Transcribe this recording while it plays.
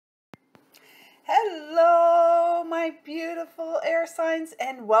Hello, my beautiful air signs,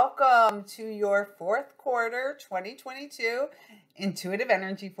 and welcome to your fourth quarter 2022 intuitive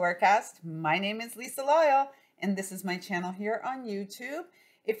energy forecast. My name is Lyle, and this is my channel here on YouTube.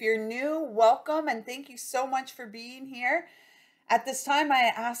 If you're new, welcome, and thank you so much for being here. At this time,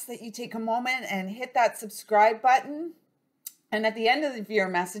 I ask that you take a moment and hit that subscribe button. And at the end of your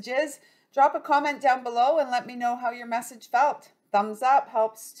messages, drop a comment down below and let me know how your message felt. Thumbs up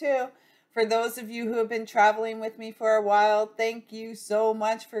helps too. For those of you who have been traveling with me for a while, thank you so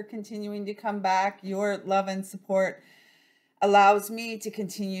much for continuing to come back. Your love and support allows me to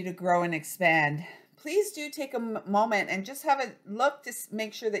continue to grow and expand. Please do take a moment and just have a look to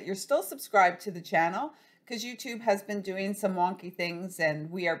make sure that you're still subscribed to the channel, because YouTube has been doing some wonky things and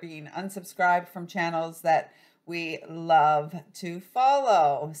we are being unsubscribed from channels that we love to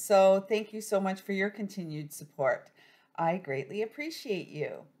follow. So thank you so much for your continued support. I greatly appreciate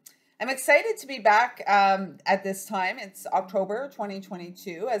you. I'm excited to be back at this time. It's October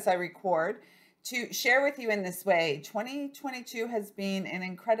 2022 as I record, to share with you in this way. 2022 has been an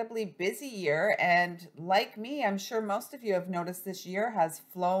incredibly busy year, and like me, I'm sure most of you have noticed this year has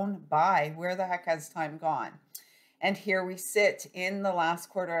flown by. Where the heck has time gone? And here we sit in the last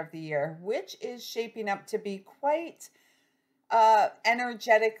quarter of the year, which is shaping up to be quite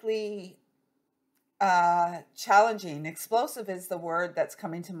energetically challenging. Explosive is the word that's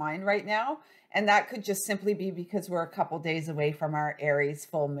coming to mind right now. And that could just simply be because we're a couple days away from our Aries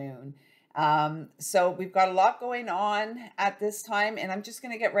full moon. So we've got a lot going on at this time, and I'm just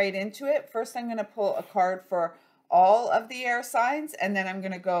going to get right into it. First, I'm going to pull a card for all of the air signs, and then I'm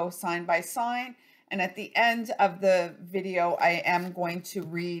going to go sign by sign. And at the end of the video, I am going to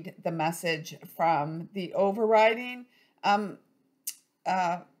read the message from the overriding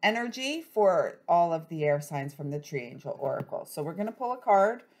energy for all of the air signs from the Tree Angel Oracle. So we're going to pull a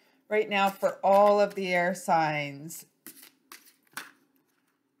card right now for all of the air signs.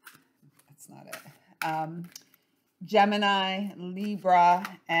 That's not it. Gemini,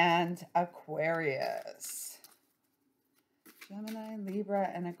 Libra, and Aquarius. Gemini, Libra,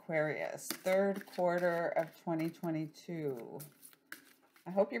 and Aquarius. Third quarter of 2022.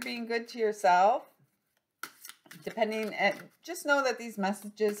 I hope you're being good to yourself. Just know that these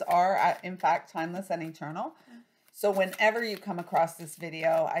messages are in fact timeless and eternal. So whenever you come across this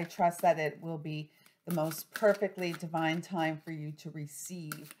video, I trust that it will be the most perfectly divine time for you to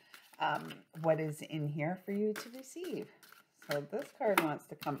receive what is in here for you to receive. So this card wants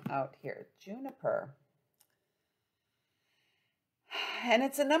to come out here, Juniper. And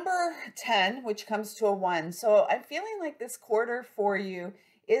it's a number 10, which comes to a 1. So I'm feeling like this quarter for you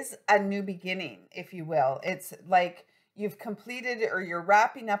is a new beginning, if you will. It's like you've completed or you're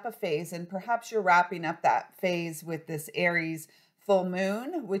wrapping up a phase, and perhaps you're wrapping up that phase with this Aries full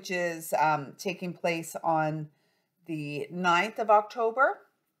moon, which is taking place on the 9th of October,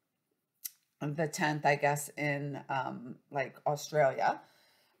 the 10th, I guess, in like Australia.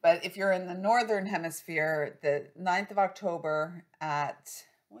 But if you're in the Northern Hemisphere, the 9th of October at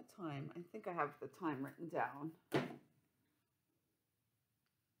what time? I think I have the time written down.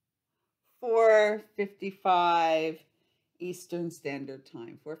 4:55 Eastern Standard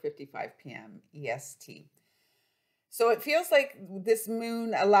Time, 4:55 p.m. EST. So it feels like this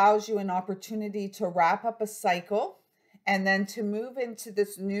moon allows you an opportunity to wrap up a cycle and then to move into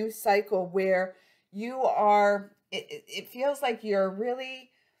this new cycle where you are, it feels like you're really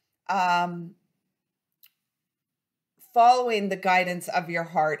following the guidance of your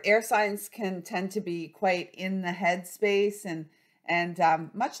heart. Air signs can tend to be quite in the head space and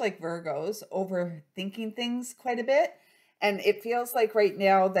much like Virgos, overthinking things quite a bit. And it feels like right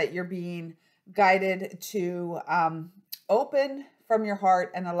now that you're being guided to open from your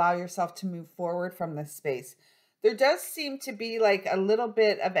heart and allow yourself to move forward from this space. There does seem to be like a little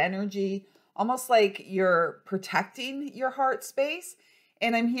bit of energy, almost like you're protecting your heart space.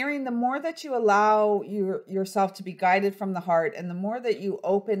 And I'm hearing the more that you allow yourself to be guided from the heart, and the more that you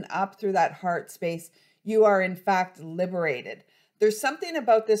open up through that heart space, you are in fact liberated. There's something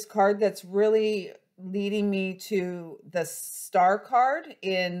about this card that's really leading me to the Star card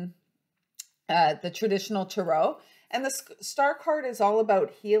in the traditional tarot. And the Star card is all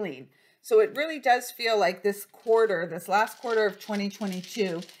about healing. So it really does feel like this quarter, this last quarter of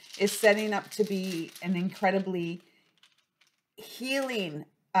 2022, is setting up to be an incredibly healing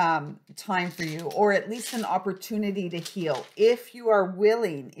time for you, or at least an opportunity to heal. If you are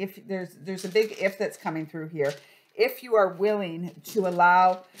willing, if there's a big if that's coming through here. If you are willing to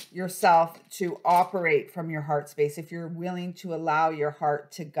allow yourself to operate from your heart space, if you're willing to allow your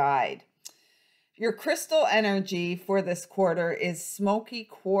heart to guide. Your crystal energy for this quarter is smoky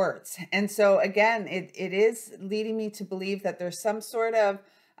quartz. And so again, it is leading me to believe that there's some sort of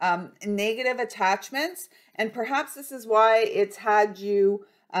negative attachments. And perhaps this is why it's had you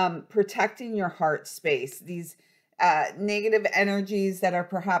protecting your heart space. These negative energies that are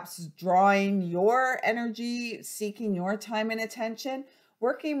perhaps drawing your energy, seeking your time and attention.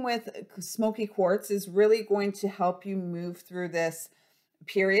 Working with smoky quartz is really going to help you move through this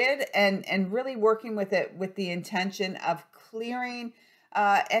period, and really working with it with the intention of clearing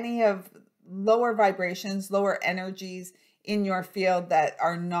any of lower vibrations, lower energies in your field that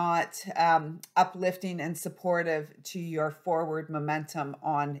are not uplifting and supportive to your forward momentum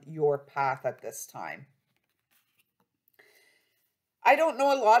on your path at this time. I don't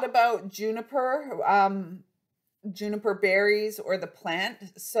know a lot about juniper berries or the plant,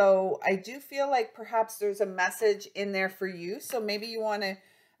 so I do feel like perhaps there's a message in there for you. So maybe you want to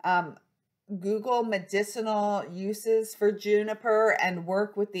Google medicinal uses for juniper and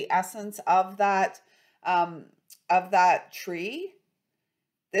work with the essence of that tree.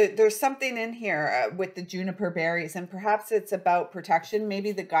 There's something in here with the juniper berries, and perhaps it's about protection.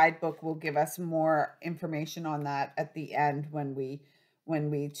 Maybe the guidebook will give us more information on that at the end when we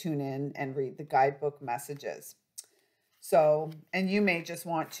tune in and read the guidebook messages. So, and you may just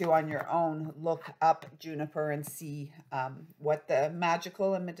want to on your own look up juniper and see what the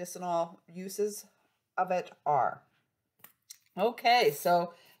magical and medicinal uses of it are. Okay,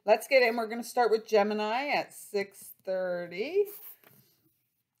 so let's get in. We're going to start with Gemini at 6:30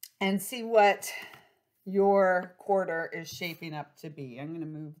 and see what your quarter is shaping up to be. I'm going to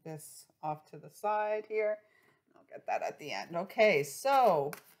move this off to the side here. I'll get that at the end. Okay, so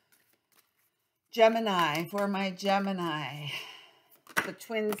Gemini, for my Gemini, the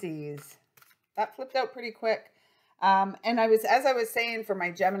twinsies. That flipped out pretty quick. And as I was saying for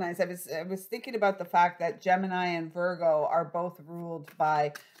my Geminis, I was thinking about the fact that Gemini and Virgo are both ruled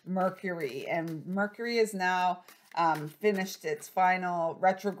by Mercury, and Mercury is now finished its final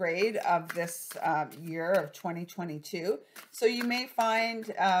retrograde of this year of 2022. So you may find,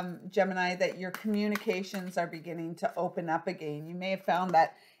 Gemini, that your communications are beginning to open up again. You may have found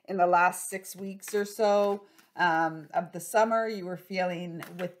that in the last 6 weeks or so of the summer, you were feeling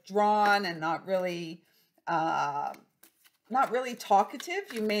withdrawn and not really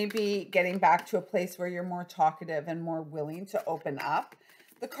talkative. You may be getting back to a place where you're more talkative and more willing to open up.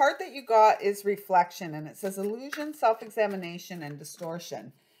 The card that you got is reflection, and it says illusion, self-examination, and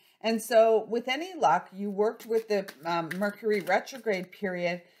distortion. And so with any luck, you worked with the Mercury retrograde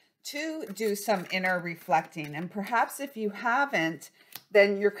period to do some inner reflecting. And perhaps if you haven't,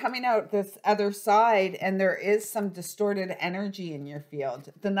 then you're coming out this other side and there is some distorted energy in your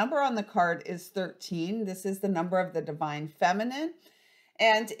field. The number on the card is 13. This is the number of the divine feminine.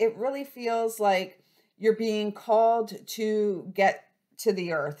 And it really feels like you're being called to get to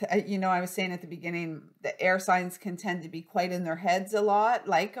the earth. You know, I was saying at the beginning, the air signs can tend to be quite in their heads a lot,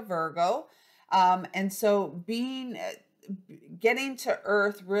 like a Virgo. And so getting to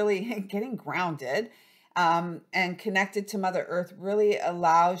earth, really getting grounded, and connected to Mother Earth really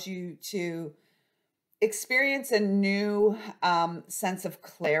allows you to experience a new sense of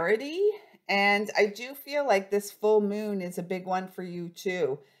clarity. And I do feel like this full moon is a big one for you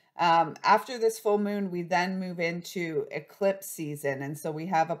too. After this full moon, we then move into eclipse season. And so we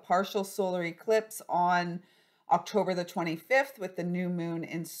have a partial solar eclipse on October the 25th with the new moon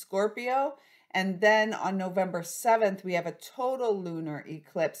in Scorpio. And then on November 7th, we have a total lunar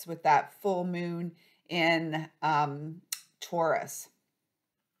eclipse with that full moon in Taurus.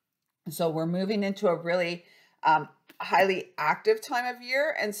 So we're moving into a really highly active time of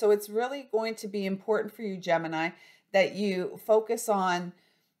year. And so it's really going to be important for you, Gemini, that you focus on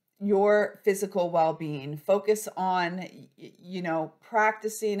your physical well-being, focus on, you know,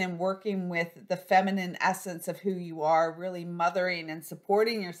 practicing and working with the feminine essence of who you are, really mothering and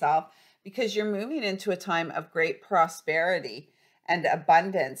supporting yourself, because you're moving into a time of great prosperity and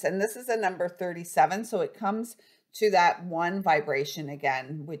abundance. And this is a number 37. So it comes to that one vibration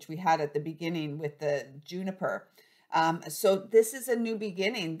again, which we had at the beginning with the juniper. So this is a new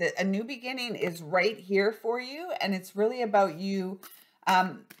beginning. A new beginning is right here for you. And it's really about you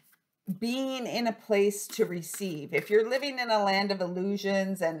being in a place to receive. If you're living in a land of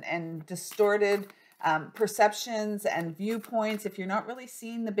illusions and distorted perceptions and viewpoints, if you're not really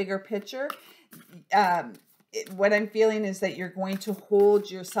seeing the bigger picture, what I'm feeling is that you're going to hold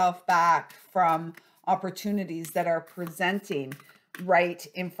yourself back from opportunities that are presenting right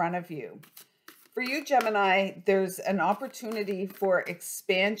in front of you. For you, Gemini, there's an opportunity for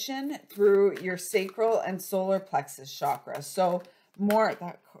expansion through your sacral and solar plexus chakra. So more,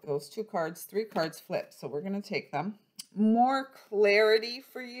 those two cards, three cards flipped, so we're going to take them. More clarity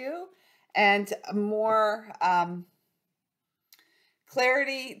for you, and more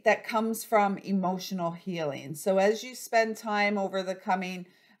clarity that comes from emotional healing. So as you spend time over the coming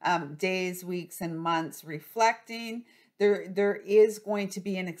days, weeks, and months reflecting, there is going to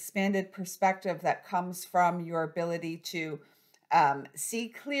be an expanded perspective that comes from your ability to see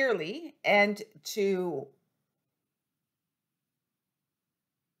clearly and to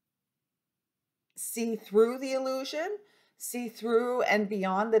see through the illusion, see through and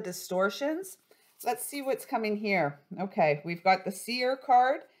beyond the distortions. Let's see what's coming here. Okay, we've got the Seer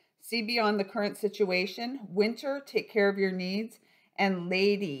card, see beyond the current situation, Winter, take care of your needs, and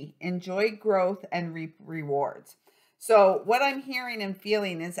Lady, enjoy growth and reap rewards. So what I'm hearing and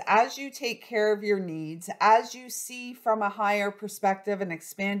feeling is as you take care of your needs, as you see from a higher perspective and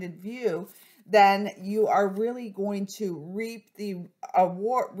expanded view, then you are really going to reap the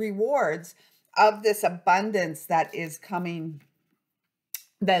rewards of this abundance that is coming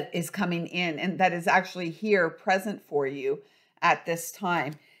in, and that is actually here present for you at this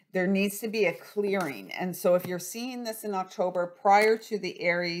time. There needs to be a clearing. And so if you're seeing this in October prior to the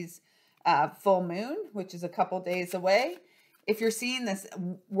Aries full moon, which is a couple days away, if you're seeing this,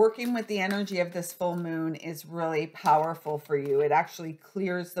 working with the energy of this full moon is really powerful for you. It actually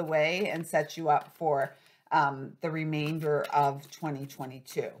clears the way and sets you up for the remainder of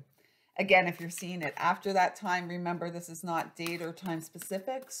 2022. Again, if you're seeing it after that time, remember this is not date or time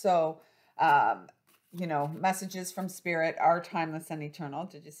specific. So, you know, messages from spirit are timeless and eternal.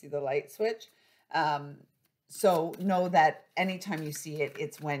 Did you see the light switch? So know that anytime you see it,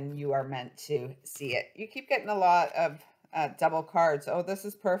 it's when you are meant to see it. You keep getting a lot of double cards. Oh, this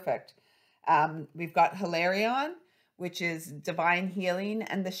is perfect. We've got Hilarion, which is divine healing,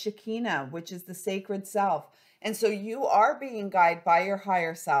 and the Shekinah, which is the sacred self. And so you are being guided by your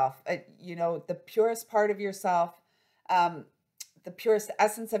higher self, you know, the purest part of yourself, the purest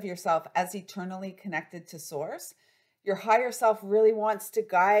essence of yourself as eternally connected to source. Your higher self really wants to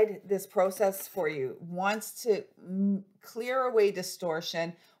guide this process for you, wants to clear away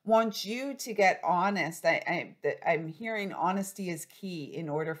distortion, wants you to get honest. I'm hearing honesty is key in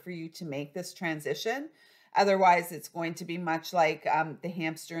order for you to make this transition. Otherwise, it's going to be much like the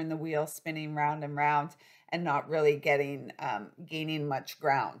hamster in the wheel spinning round and round and not really gaining much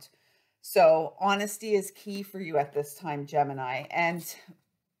ground. So honesty is key for you at this time, Gemini. And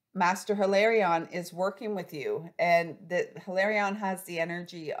Master Hilarion is working with you. And the Hilarion has the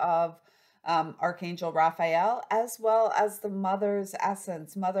energy of Archangel Raphael, as well as the mother's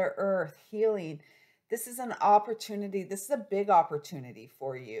essence, Mother Earth, healing. This is an opportunity. This is a big opportunity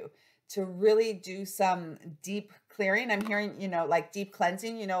for you to really do some deep clearing. I'm hearing, you know, like deep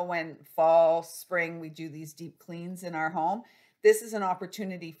cleansing, you know, when fall, spring, we do these deep cleans in our home. This is an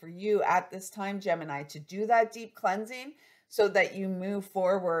opportunity for you at this time, Gemini, to do that deep cleansing so that you move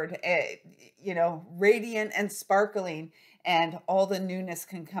forward, you know, radiant and sparkling, and all the newness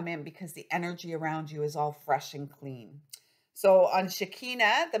can come in because the energy around you is all fresh and clean. So on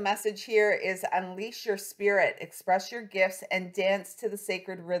Shekinah, the message here is unleash your spirit, express your gifts, and dance to the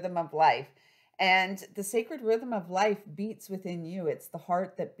sacred rhythm of life. And the sacred rhythm of life beats within you. It's the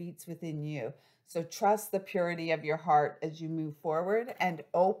heart that beats within you. So trust the purity of your heart as you move forward and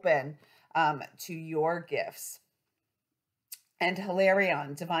open to your gifts. And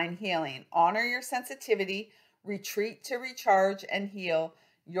Hilarion, divine healing. Honor your sensitivity, retreat to recharge and heal.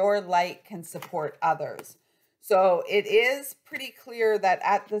 Your light can support others. So it is pretty clear that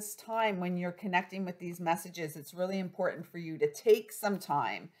at this time when you're connecting with these messages, it's really important for you to take some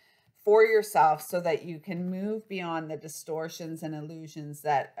time for yourself so that you can move beyond the distortions and illusions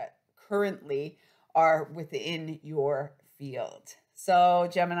that currently are within your field. So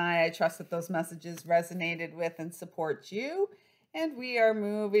Gemini, I trust that those messages resonated with and support you. And we are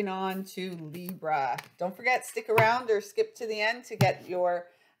moving on to Libra. Don't forget, stick around or skip to the end to get your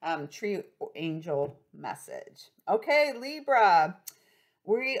tree angel message. Okay, Libra,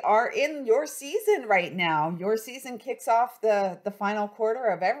 we are in your season right now. Your season kicks off the final quarter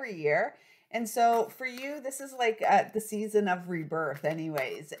of every year. And so for you, this is like the season of rebirth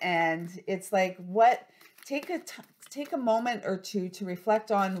anyways. And it's like, take a moment or two to reflect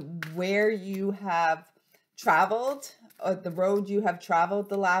on where you have traveled, the road you have traveled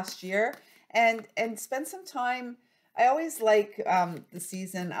the last year, and spend some time. I always like the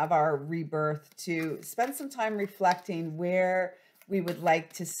season of our rebirth to spend some time reflecting where we would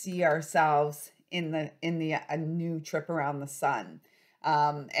like to see ourselves in a new trip around the sun.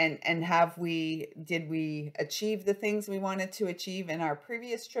 And did we achieve the things we wanted to achieve in our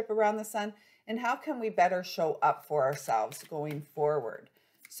previous trip around the sun? and how can we better show up for ourselves going forward.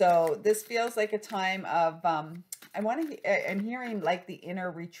 So this feels like a time of, I'm hearing like the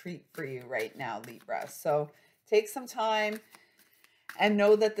inner retreat for you right now, Libra. So take some time and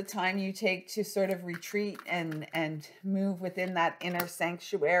know that the time you take to sort of retreat and move within that inner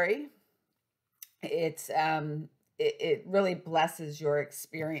sanctuary, it really blesses your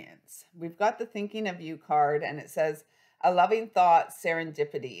experience. We've got the Thinking of You card, and it says, a loving thought,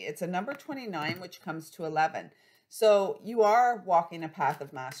 serendipity. It's a number 29, which comes to 11. So you are walking a path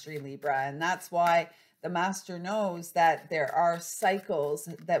of mastery, Libra, and that's why the master knows that there are cycles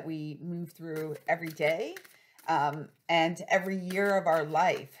that we move through every day and every year of our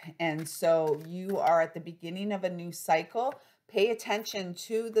life. And so you are at the beginning of a new cycle. Pay attention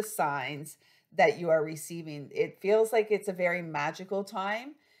to the signs that you are receiving. It feels like it's a very magical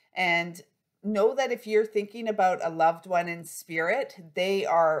time, and know that if you're thinking about a loved one in spirit,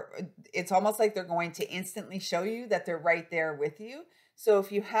 it's almost like they're going to instantly show you that they're right there with you. So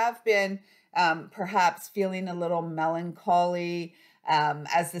if you have been perhaps feeling a little melancholy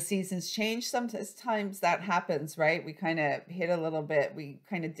as the seasons change, sometimes that happens, right? We kind of hit a little bit, we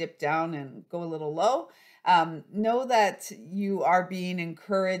kind of dip down and go a little low. Know that you are being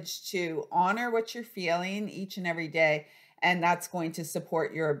encouraged to honor what you're feeling each and every day, and that's going to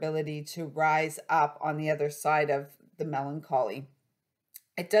support your ability to rise up on the other side of the melancholy.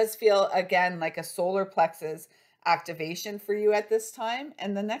 It does feel, again, like a solar plexus activation for you at this time.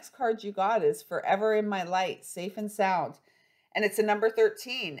 And the next card you got is Forever in My Light, Safe and Sound. And it's a number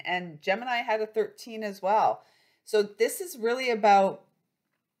 13. And Gemini had a 13 as well. So this is really about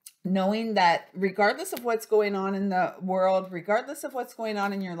knowing that regardless of what's going on in the world, regardless of what's going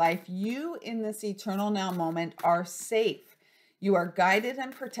on in your life, you in this eternal now moment are safe. You are guided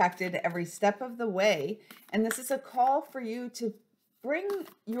and protected every step of the way. And this is a call for you to bring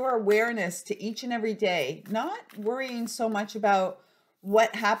your awareness to each and every day, not worrying so much about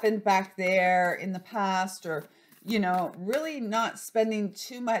what happened back there in the past, or, you know, really not spending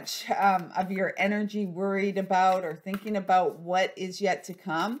too much of your energy worried about or thinking about what is yet to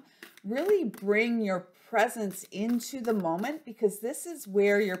come. Really bring your presence into the moment, because this is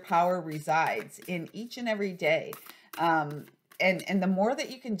where your power resides in each and every day. And the more that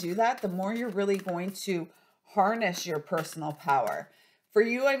you can do that, the more you're really going to harness your personal power. For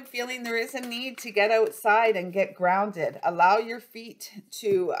you, I'm feeling there is a need to get outside and get grounded. Allow your feet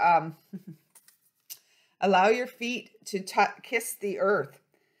to kiss the earth,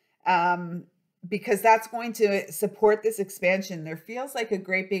 because that's going to support this expansion. There feels like a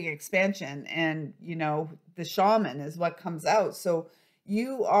great big expansion, and you know, the shaman is what comes out. So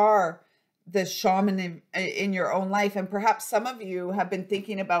you are the shaman in your own life. And perhaps some of you have been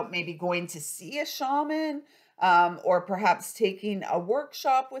thinking about maybe going to see a shaman, or perhaps taking a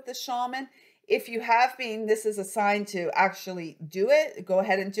workshop with a shaman. If you have been, this is a sign to actually do it. Go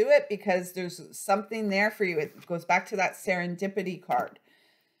ahead and do it, because there's something there for you. It goes back to that serendipity card.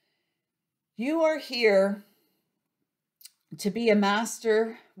 You are here to be a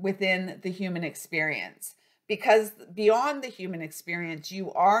master within the human experience, because beyond the human experience,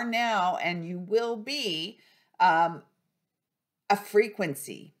 you are now and you will be a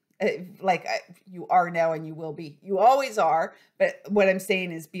frequency. You are now and you will be. You always are. But what I'm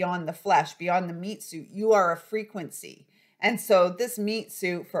saying is beyond the flesh, beyond the meat suit, you are a frequency. And so this meat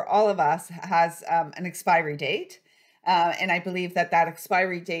suit for all of us has an expiry date. And I believe that that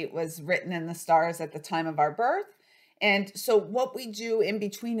expiry date was written in the stars at the time of our birth. And so what we do in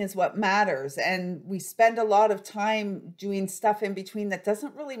between is what matters. And we spend a lot of time doing stuff in between that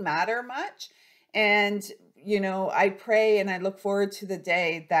doesn't really matter much. And, you know, I pray and I look forward to the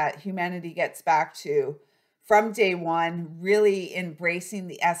day that humanity gets back to, from day one, really embracing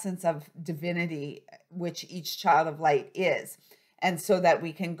the essence of divinity, which each child of light is. And so that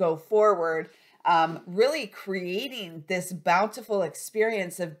we can go forward, really creating this bountiful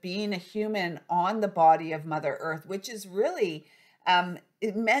experience of being a human on the body of Mother Earth, which is really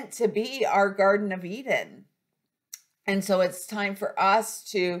meant to be our Garden of Eden. And so it's time for us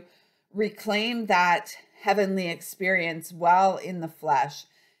to reclaim that heavenly experience while in the flesh,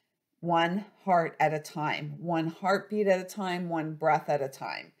 one heart at a time, one heartbeat at a time, one breath at a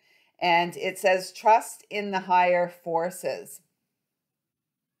time. And it says, trust in the higher forces.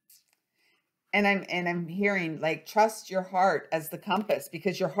 And I'm hearing, like, trust your heart as the compass,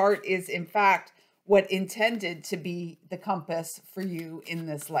 because your heart is in fact what intended to be the compass for you in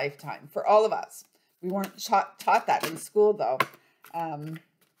this lifetime, for all of us. We weren't taught that in school though.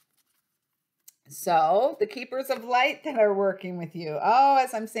 So the keepers of light that are working with you. Oh,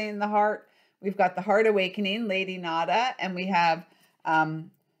 as I'm saying, the heart, we've got the heart awakening, Lady Nada, and we have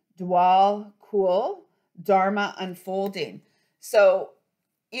Dwal Kul, Dharma unfolding. So,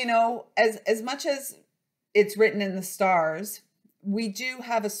 you know, as much as it's written in the stars, we do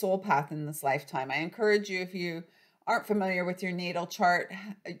have a soul path in this lifetime. I encourage you, if you aren't familiar with your natal chart,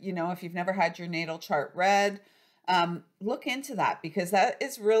 you know, if you've never had your natal chart read, look into that, because that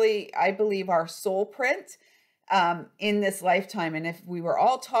is really, I believe, our soul print in this lifetime. And if we were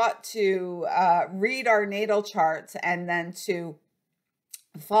all taught to read our natal charts and then to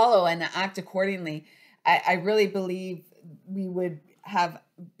follow and act accordingly, I really believe we would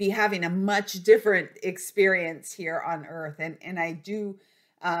be having a much different experience here on earth. And I do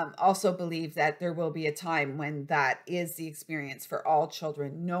also believe that there will be a time when that is the experience for all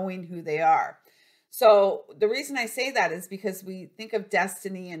children, knowing who they are. So the reason I say that is because we think of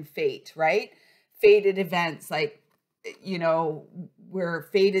destiny and fate, right? Fated events, like, you know, we're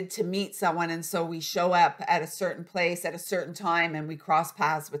fated to meet someone, and so we show up at a certain place at a certain time and we cross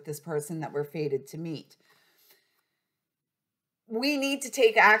paths with this person that we're fated to meet. We need to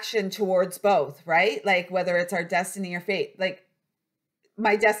take action towards both, right? Like, whether it's our destiny or fate. Like,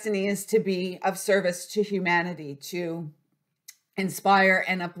 my destiny is to be of service to humanity, to inspire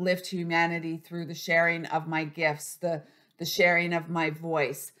and uplift humanity through the sharing of my gifts, the sharing of my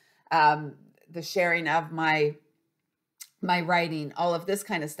voice, the sharing of my writing, all of this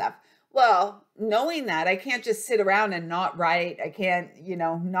kind of stuff. Well, knowing that, I can't just sit around and not write. I can't, you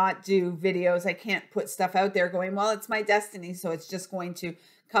know, not do videos. I can't put stuff out there going, well, it's my destiny, so it's just going to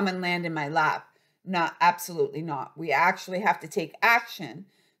come and land in my lap. Not, absolutely not. We actually have to take action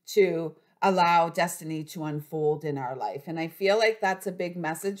to allow destiny to unfold in our life. And I feel like that's a big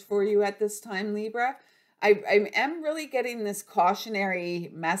message for you at this time, Libra. I am really getting this cautionary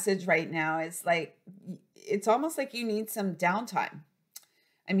message right now. It's like, it's almost like you need some downtime.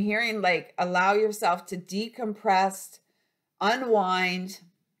 I'm hearing, like, allow yourself to decompress, unwind,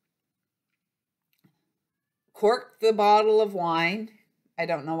 cork the bottle of wine. I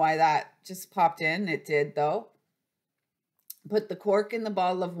don't know why that just popped in. It did, though. Put the cork in the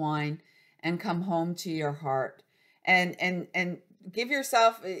bottle of wine and come home to your heart, and give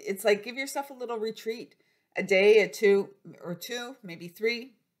yourself, it's like, give yourself a little retreat, a day, two, maybe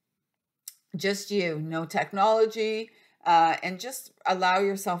 3, just you, no technology, and just allow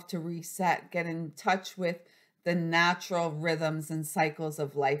yourself to reset, get in touch with the natural rhythms and cycles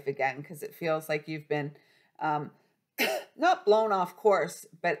of life again, because it feels like you've been not blown off course,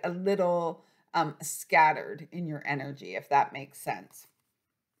 but a little scattered in your energy, if that makes sense.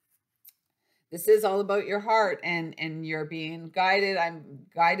 This is all about your heart, and you're being guided. I'm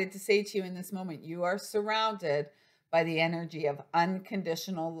guided to say to you in this moment, you are surrounded by the energy of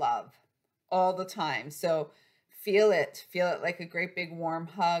unconditional love all the time. So feel it like a great big warm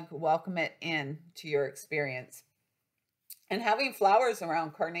hug. Welcome it in to your experience. And having flowers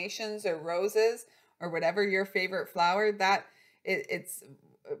around, carnations or roses or whatever your favorite flower, that it's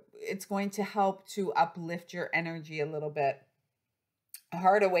going to help to uplift your energy a little bit. A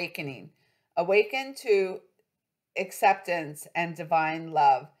heart awakening. Awaken to acceptance and divine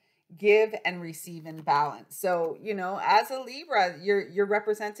love. Give and receive in balance. So, you know, as a Libra, you're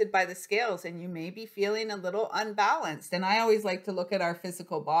represented by the scales, and you may be feeling a little unbalanced. And I always like to look at our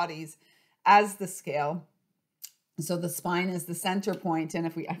physical bodies as the scale. So the spine is the center point. And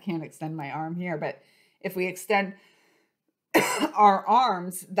I can't extend my arm here, but if we extend our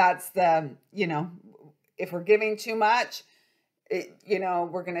arms, that's the, you know, if we're giving too much, you know,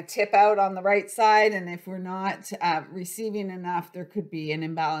 we're going to tip out on the right side. And if we're not receiving enough, there could be an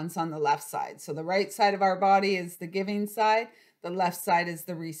imbalance on the left side. So the right side of our body is the giving side. The left side is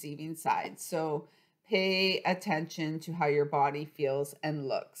the receiving side. So pay attention to how your body feels and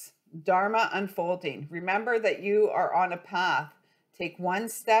looks. Dharma unfolding. Remember that you are on a path. Take one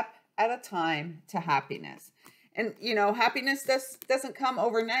step at a time to happiness. And, you know, happiness doesn't come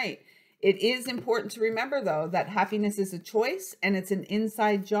overnight. It is important to remember, though, that happiness is a choice, and it's an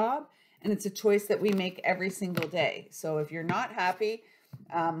inside job, and it's a choice that we make every single day. So if you're not happy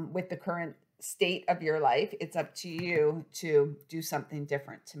with the current state of your life, it's up to you to do something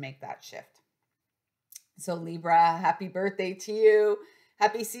different to make that shift. So Libra, happy birthday to you.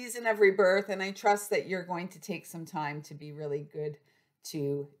 Happy season of rebirth. And I trust that you're going to take some time to be really good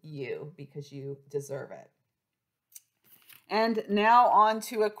to you, because you deserve it. And now on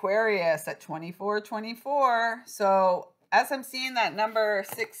to Aquarius at 2424. So as I'm seeing that number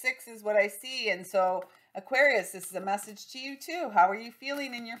 66 is what I see. And so Aquarius, this is a message to you too. How are you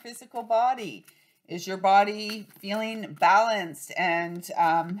feeling in your physical body? Is your body feeling balanced? And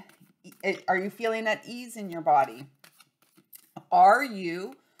are you feeling at ease in your body? Are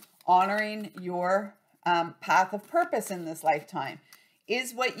you honoring your path of purpose in this lifetime?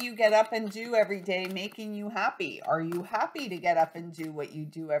 Is what you get up and do every day making you happy? Are you happy to get up and do what you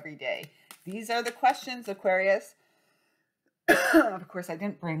do every day? These are the questions, Aquarius. Of course, I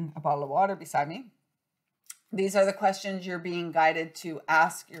didn't bring a bottle of water beside me. These are the questions you're being guided to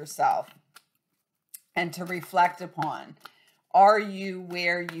ask yourself and to reflect upon. Are you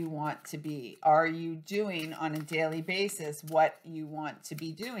where you want to be? Are you doing on a daily basis what you want to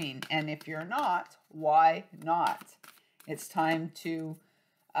be doing? And if you're not, why not? It's time to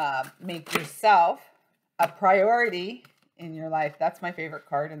make yourself a priority in your life. That's my favorite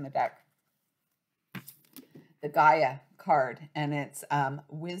card in the deck. The GAIA card. And it's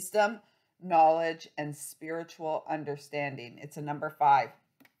wisdom, knowledge, and spiritual understanding. It's a number 5.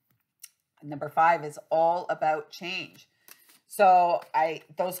 Number 5 is all about change. So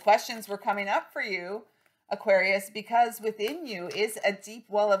those questions were coming up for you, Aquarius, because within you is a deep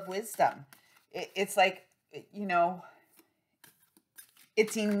well of wisdom. It's like, you know,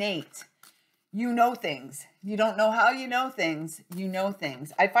 it's innate. You know things. You don't know how you know things. You know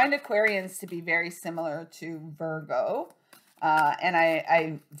things. I find Aquarians to be very similar to Virgo. And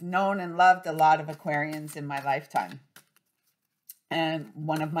I've known and loved a lot of Aquarians in my lifetime. And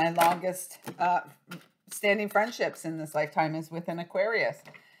one of my longest standing friendships in this lifetime is with an Aquarius.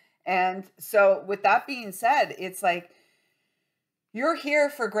 And so with that being said, it's like, you're here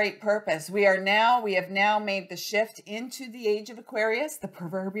for great purpose. We have now made the shift into the age of Aquarius, the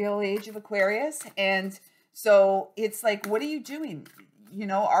proverbial age of Aquarius. And so it's like, what are you doing? You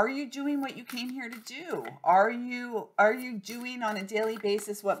know, are you doing what you came here to do? Are you doing on a daily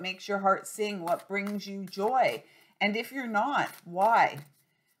basis what makes your heart sing, what brings you joy? And if you're not, why?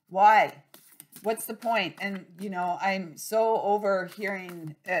 Why? What's the point? And, you know, I'm so over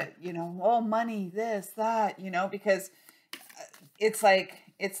hearing, you know, oh, money, this, that, you know, because it's like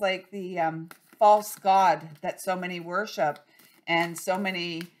the false god that so many worship, and so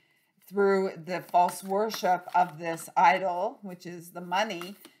many, through the false worship of this idol, which is the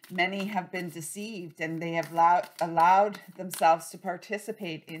money, many have been deceived, and they have allowed themselves to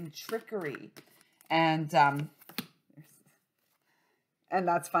participate in trickery. And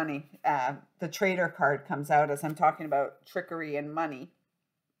that's funny. The Trader card comes out as I'm talking about trickery and money.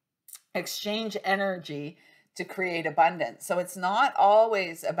 Exchange energy to create abundance. So it's not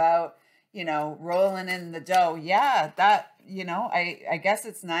always about, you know, rolling in the dough. Yeah, that, you know, I guess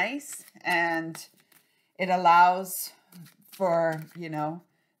it's nice, and it allows for, you know,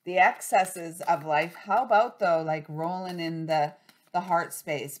 the excesses of life. How about though, like rolling in the heart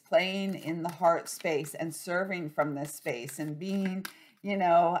space, playing in the heart space and serving from this space, and being, you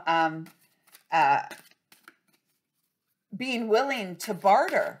know, being willing to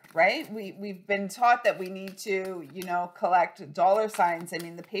barter, right? We've been taught that we need to, you know, collect dollar signs. I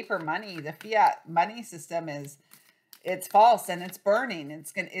mean, the paper money, the fiat money system it's false, and it's burning.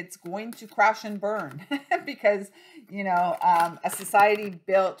 It's going to crash and burn because, you know, a society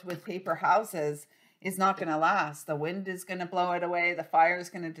built with paper houses is not going to last. The wind is going to blow it away. The fire is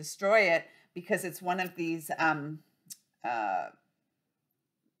going to destroy it, because it's one of these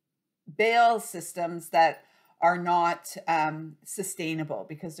bail systems that are not sustainable,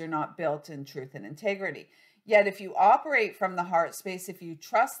 because they're not built in truth and integrity. Yet if you operate from the heart space, if you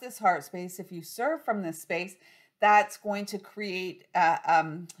trust this heart space, if you serve from this space, that's going to create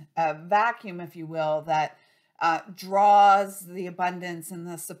a vacuum, if you will, that draws the abundance and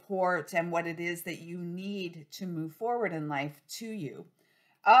the support and what it is that you need to move forward in life to you.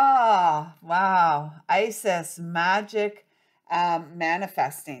 Ah, wow. Isis, magic,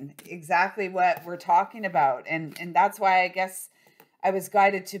 manifesting, exactly what we're talking about. And that's why I guess I was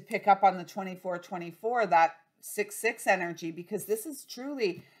guided to pick up on the 2424, that 6/6 energy, because this is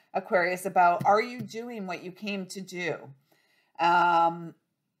truly, Aquarius, about, are you doing what you came to do? And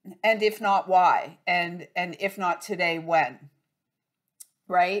if not, why? And if not today, when?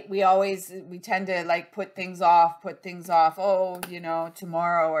 Right? We tend to like put things off, oh, you know,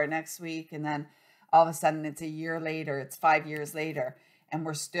 tomorrow or next week. And then all of a sudden it's a year later, it's 5 years later, and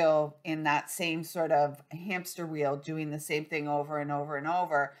we're still in that same sort of hamster wheel, doing the same thing over and over and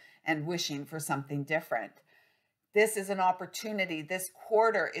over, and wishing for something different. This is an opportunity. This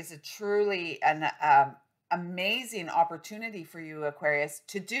quarter is a truly an amazing opportunity for you, Aquarius,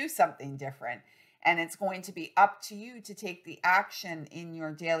 to do something different. And it's going to be up to you to take the action in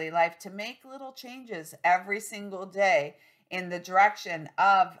your daily life to make little changes every single day in the direction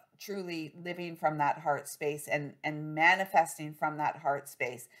of truly living from that heart space, and manifesting from that heart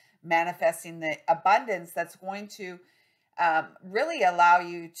space, manifesting the abundance that's going to really allow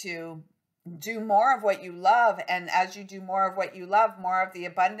you to do more of what you love. And as you do more of what you love, more of the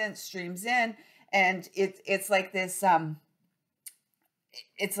abundance streams in. And it's like this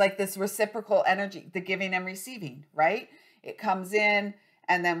it's like this reciprocal energy, the giving and receiving, right? It comes in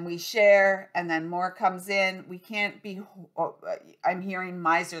and then we share and then more comes in. We can't be, I'm hearing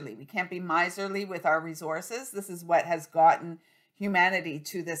miserly. We can't be miserly with our resources. This is what has gotten humanity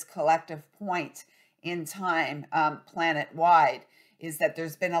to this collective point in time, planet-wide, is that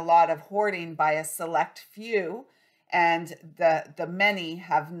there's been a lot of hoarding by a select few, and the many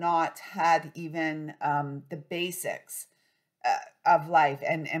have not had even the basics of life,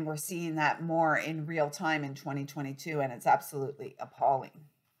 and we're seeing that more in real time in 2022, and it's absolutely appalling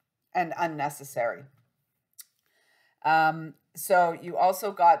and unnecessary. So you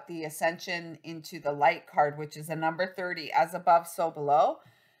also got the ascension into the light card, which is a number 30, as above, so below.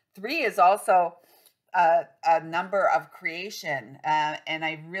 3 is also a number of creation. And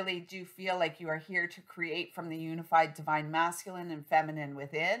I really do feel like you are here to create from the unified divine masculine and feminine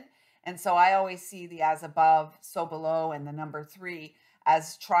within. And so I always see the as above, so below, and the number 3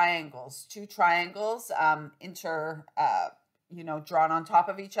 as triangles, 2 triangles, drawn on top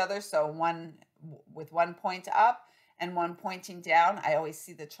of each other. So one with one point up and one pointing down. I always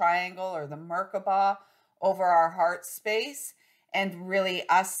see the triangle or the Merkaba over our heart space, and really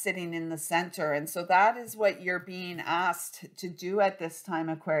us sitting in the center. And so that is what you're being asked to do at this time,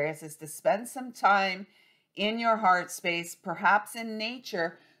 Aquarius, is to spend some time in your heart space, perhaps in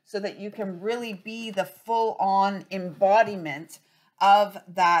nature, so that you can really be the full-on embodiment of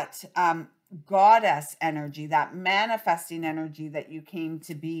that goddess energy, that manifesting energy that you came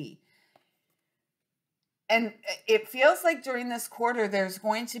to be. And it feels like during this quarter, there's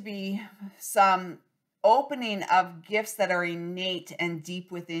going to be some opening of gifts that are innate and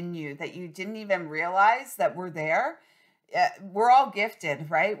deep within you that you didn't even realize that were there. We're all gifted,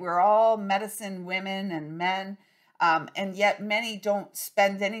 right? We're all medicine women and men. And yet many don't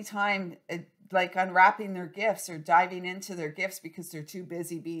spend any time like unwrapping their gifts or diving into their gifts because they're too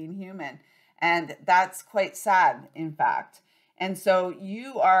busy being human. And that's quite sad, in fact. And so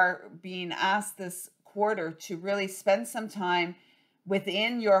you are being asked this quarter to really spend some time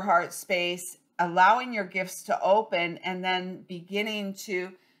within your heart space, allowing your gifts to open, and then beginning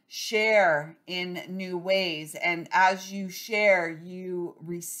to share in new ways. And as you share, you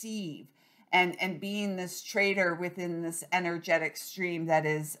receive, and being this trader within this energetic stream that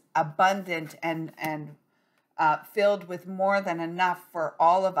is abundant and filled with more than enough for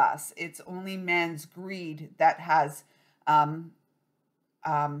all of us. It's only man's greed that has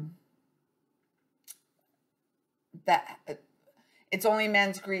it's only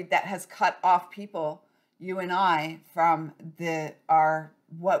man's greed that has cut off people, you and I, from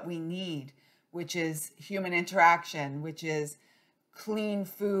what we need, which is human interaction, which is clean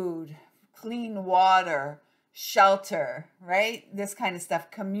food, clean water, shelter, right? This kind of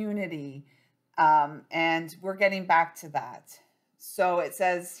stuff, community. And we're getting back to that. So it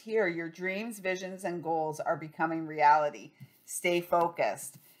says here, your dreams, visions, and goals are becoming reality. Stay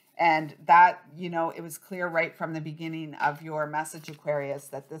focused. And that, it was clear right from the beginning of your message, Aquarius,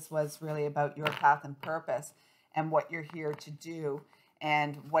 that this was really about your path and purpose and what you're here to do.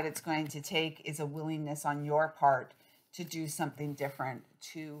 And what it's going to take is a willingness on your part to do something different,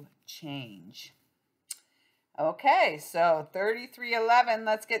 to change. Okay, so 3311,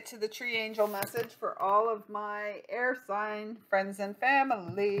 let's get to the tree angel message for all of my air sign friends and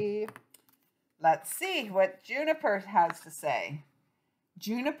family. Let's see what Juniper has to say.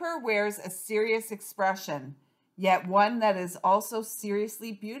 Juniper wears a serious expression, yet one that is also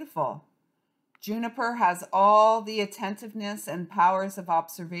seriously beautiful. Juniper has all the attentiveness and powers of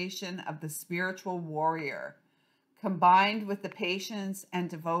observation of the spiritual warrior, combined with the patience and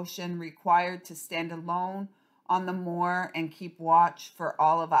devotion required to stand alone on the moor and keep watch for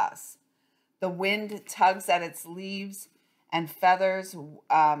all of us. The wind tugs at its leaves and feathers,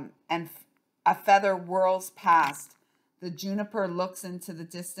 and a feather whirls past. The juniper looks into the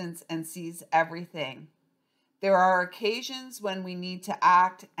distance and sees everything. There are occasions when we need to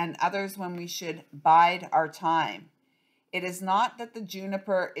act and others when we should bide our time. It is not that the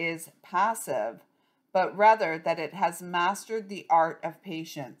juniper is passive, but rather that it has mastered the art of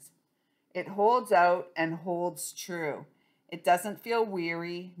patience. It holds out and holds true. It doesn't feel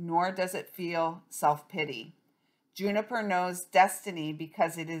weary, nor does it feel self-pity. Juniper knows destiny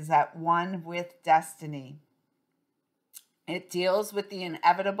because it is at one with destiny. It deals with the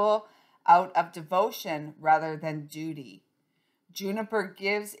inevitable out of devotion rather than duty. Juniper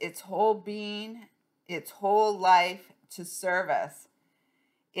gives its whole being, its whole life to service.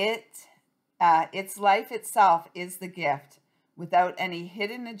 Its life itself is the gift, without any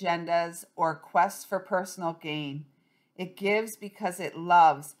hidden agendas or quests for personal gain. It gives because it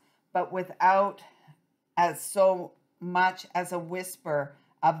loves, but without, as so much as a whisper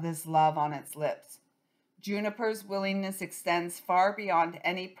of this love on its lips. Juniper's willingness extends far beyond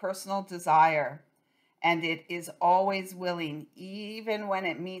any personal desire, and it is always willing, even when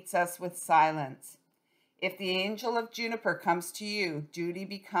it meets us with silence. If the angel of Juniper comes to you, duty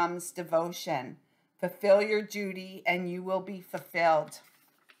becomes devotion. Fulfill your duty, and you will be fulfilled.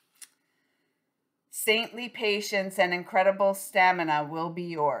 Saintly patience and incredible stamina will be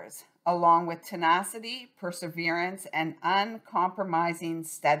yours, along with tenacity, perseverance, and uncompromising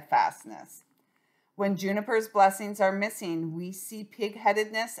steadfastness. When Juniper's blessings are missing, we see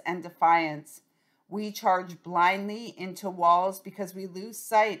pig-headedness and defiance. We charge blindly into walls because we lose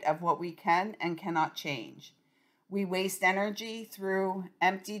sight of what we can and cannot change. We waste energy through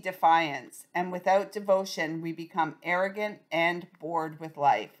empty defiance, and without devotion, we become arrogant and bored with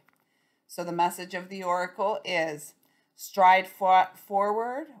life. So the message of the oracle is, stride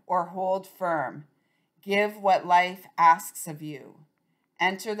forward or hold firm. Give what life asks of you.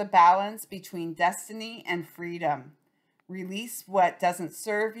 Enter the balance between destiny and freedom. Release what doesn't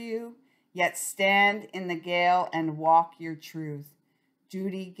serve you, yet stand in the gale and walk your truth.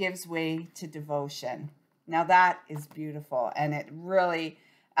 Duty gives way to devotion. Now that is beautiful, and it really,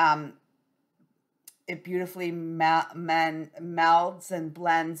 it beautifully melds and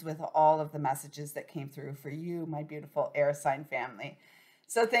blends with all of the messages that came through for you, my beautiful air sign family.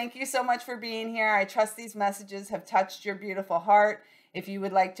 So thank you so much for being here. I trust these messages have touched your beautiful heart. If you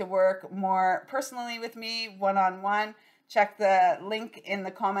would like to work more personally with me, one-on-one, check the link in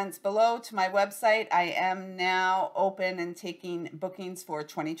the comments below to my website. I am now open and taking bookings for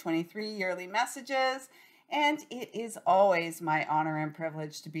 2023 yearly messages, and it is always my honor and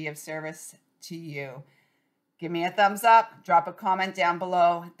privilege to be of service to you. Give me a thumbs up, drop a comment down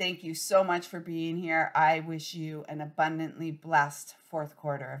below. Thank you so much for being here. I wish you an abundantly blessed fourth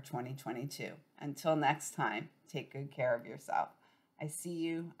quarter of 2022. Until next time, take good care of yourself. I see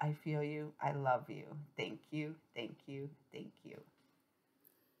you, I feel you, I love you. Thank you, thank you, thank you.